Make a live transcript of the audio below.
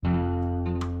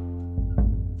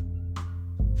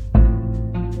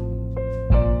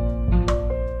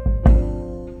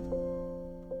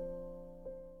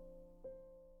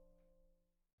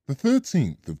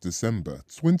13th of December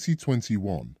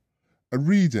 2021, a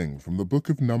reading from the book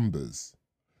of Numbers,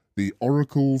 the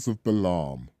oracles of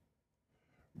Balaam.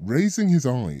 Raising his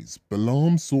eyes,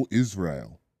 Balaam saw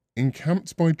Israel,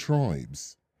 encamped by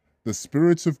tribes. The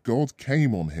Spirit of God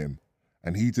came on him,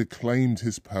 and he declaimed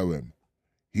his poem.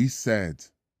 He said,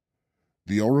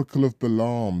 "The oracle of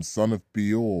Balaam, son of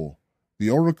Beor,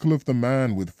 the oracle of the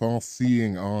man with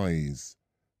far-seeing eyes,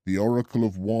 the oracle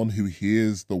of one who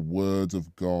hears the word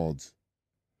of God.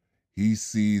 He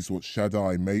sees what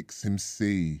Shaddai makes him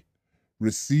see,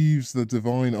 receives the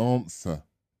divine answer,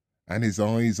 and his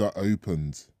eyes are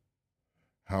opened.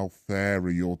 How fair are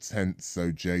your tents,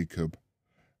 O Jacob!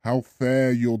 How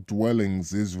fair your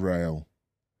dwellings, Israel!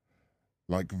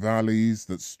 Like valleys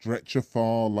that stretch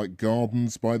afar, like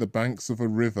gardens by the banks of a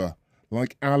river,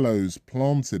 like aloes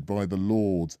planted by the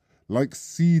Lord, like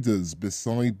cedars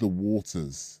beside the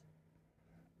waters.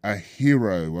 A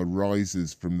hero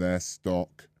arises from their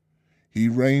stock. He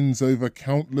reigns over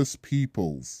countless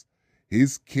peoples.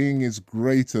 His king is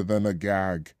greater than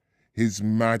Agag. His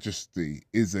majesty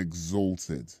is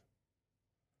exalted."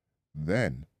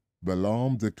 Then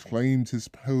Balaam declaimed his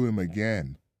poem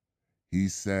again. He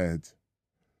said,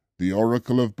 "The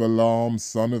oracle of Balaam,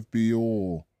 son of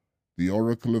Beor, the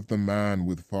oracle of the man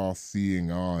with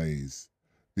far-seeing eyes,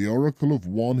 the oracle of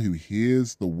one who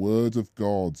hears the word of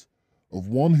God, of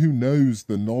one who knows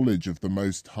the knowledge of the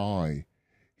Most High.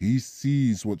 He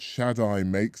sees what Shaddai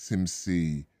makes him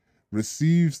see,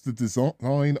 receives the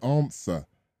divine answer,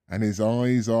 and his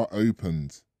eyes are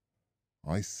opened.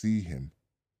 I see him,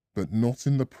 but not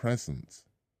in the present.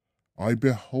 I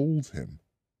behold him,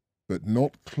 but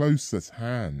not close at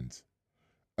hand.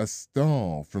 A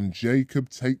star from Jacob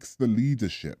takes the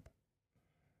leadership.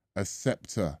 A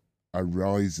scepter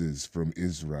arises from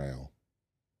Israel."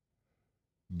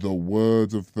 The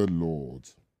word of the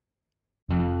Lord.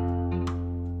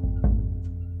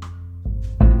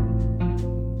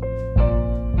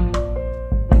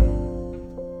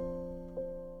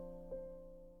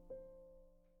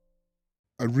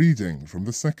 A reading from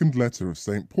the second letter of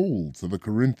St. Paul to the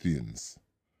Corinthians.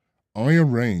 I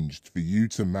arranged for you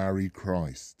to marry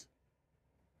Christ.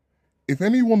 If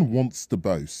anyone wants to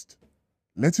boast,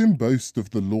 let him boast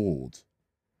of the Lord.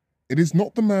 It is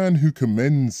not the man who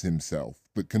commends himself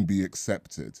that can be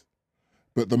accepted,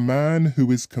 but the man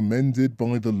who is commended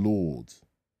by the Lord.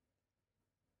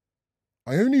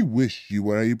 I only wish you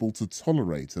were able to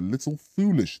tolerate a little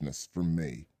foolishness from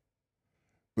me.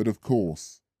 But of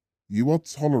course, you are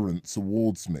tolerant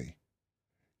towards me.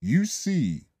 You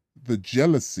see, the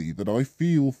jealousy that I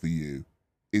feel for you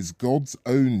is God's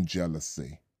own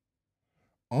jealousy.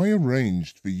 I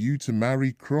arranged for you to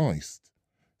marry Christ,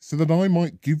 so that I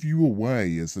might give you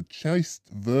away as a chaste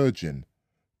virgin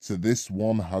to this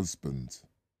one husband.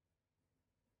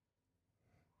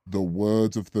 The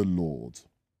word of the Lord.